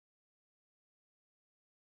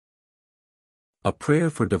A prayer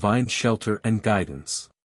for divine shelter and guidance.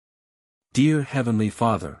 Dear Heavenly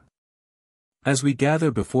Father, as we gather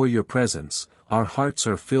before your presence, our hearts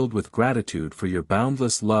are filled with gratitude for your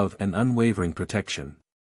boundless love and unwavering protection.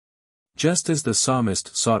 Just as the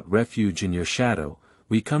psalmist sought refuge in your shadow,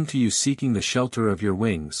 we come to you seeking the shelter of your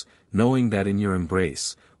wings, knowing that in your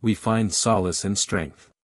embrace, we find solace and strength.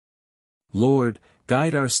 Lord,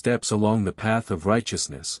 guide our steps along the path of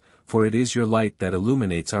righteousness, for it is your light that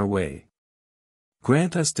illuminates our way.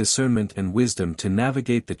 Grant us discernment and wisdom to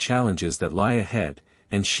navigate the challenges that lie ahead,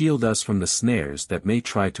 and shield us from the snares that may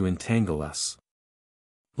try to entangle us.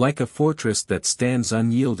 Like a fortress that stands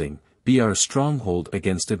unyielding, be our stronghold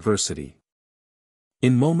against adversity.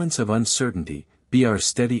 In moments of uncertainty, be our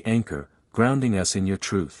steady anchor, grounding us in your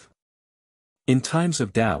truth. In times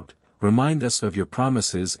of doubt, remind us of your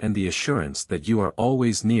promises and the assurance that you are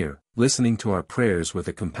always near, listening to our prayers with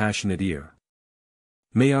a compassionate ear.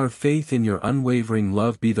 May our faith in your unwavering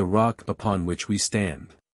love be the rock upon which we stand.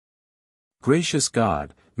 Gracious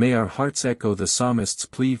God, may our hearts echo the psalmist's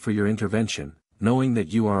plea for your intervention, knowing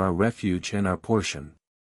that you are our refuge and our portion.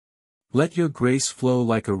 Let your grace flow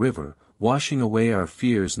like a river, washing away our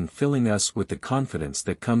fears and filling us with the confidence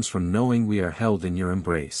that comes from knowing we are held in your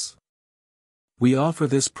embrace. We offer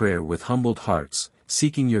this prayer with humbled hearts,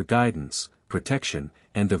 seeking your guidance, protection,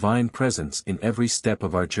 and divine presence in every step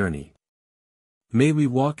of our journey. May we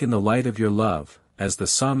walk in the light of your love, as the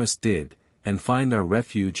psalmist did, and find our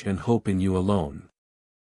refuge and hope in you alone.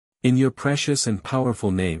 In your precious and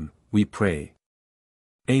powerful name, we pray.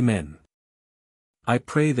 Amen. I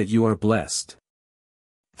pray that you are blessed.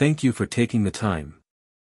 Thank you for taking the time.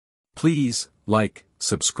 Please, like,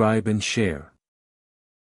 subscribe and share.